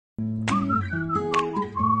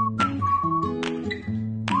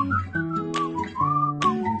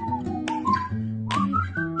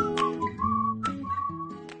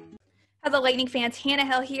the Lightning fans, Hannah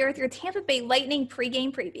Hill here with your Tampa Bay Lightning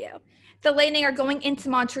pregame preview. The Lightning are going into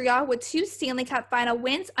Montreal with 2 Stanley Cup final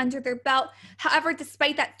wins under their belt. However,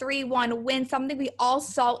 despite that 3-1 win, something we all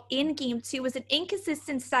saw in Game 2 was an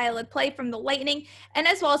inconsistent style of play from the Lightning and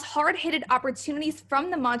as well as hard-hitted opportunities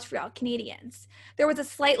from the Montreal Canadiens. There was a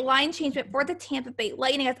slight line changement for the Tampa Bay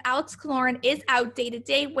Lightning as Alex Killorn is out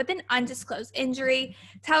day-to-day with an undisclosed injury.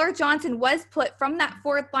 Tyler Johnson was put from that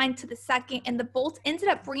fourth line to the second, and the Bolts ended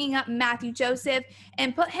up bringing up Matthew Joseph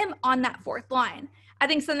and put him on that fourth line. I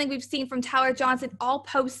think something we've seen from Tyler Johnson all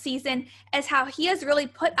postseason is how he has really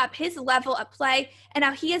put up his level of play and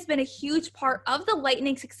how he has been a huge part of the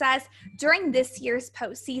Lightning success during this year's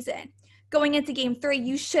postseason. Going into Game 3,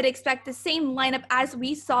 you should expect the same lineup as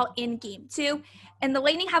we saw in Game 2, and the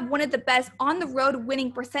Lightning have one of the best on-the-road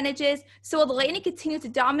winning percentages, so will the Lightning continue to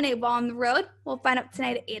dominate while on the road? We'll find out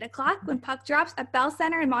tonight at 8 o'clock when puck drops at Bell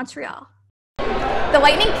Center in Montreal. The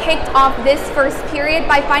Lightning kicked off this first period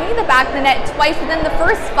by finding the back of the net twice within the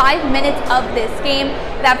first 5 minutes of this game.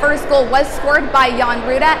 That first goal was scored by Jan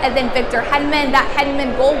Ruda and then Victor Hedman. That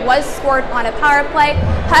Hedman goal was scored on a power play.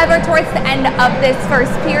 However, towards the end of this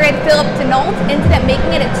first period, Philip Denault ended up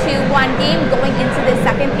making it a 2-1 game going into the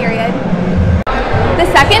second period. The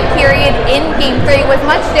second period in Game 3 was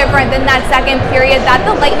much different than that second period that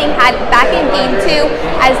the Lightning had back in Game 2,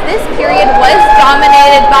 as this period was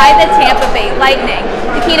dominated by the Tampa Bay Lightning.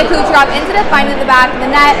 Nikita Kucherov ended up finding the back of the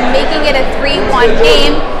net, making it a 3-1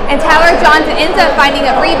 game, and Tyler Johnson ends up finding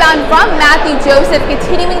a rebound from Matthew Joseph,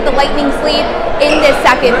 continuing the Lightning's lead in this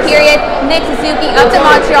second period. Nick Suzuki of the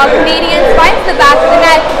Montreal Canadiens finds the back of the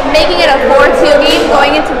net, making it a 4-2 game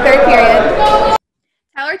going into the third period.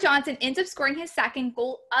 Tyler Johnson ends up scoring his second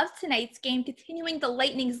goal of tonight's game, continuing the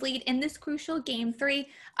Lightning's lead in this crucial Game 3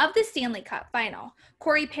 of the Stanley Cup Final.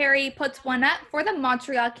 Corey Perry puts one up for the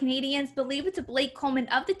Montreal Canadiens, but leave it to Blake Coleman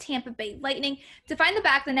of the Tampa Bay Lightning to find the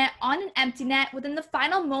back of the net on an empty net within the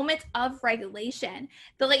final moments of regulation.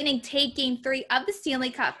 The Lightning take Game 3 of the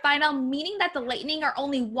Stanley Cup Final, meaning that the Lightning are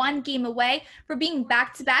only 1 game away from being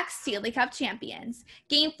back-to-back Stanley Cup champions.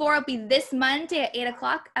 Game 4 will be this Monday at 8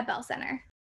 o'clock at Bell Center.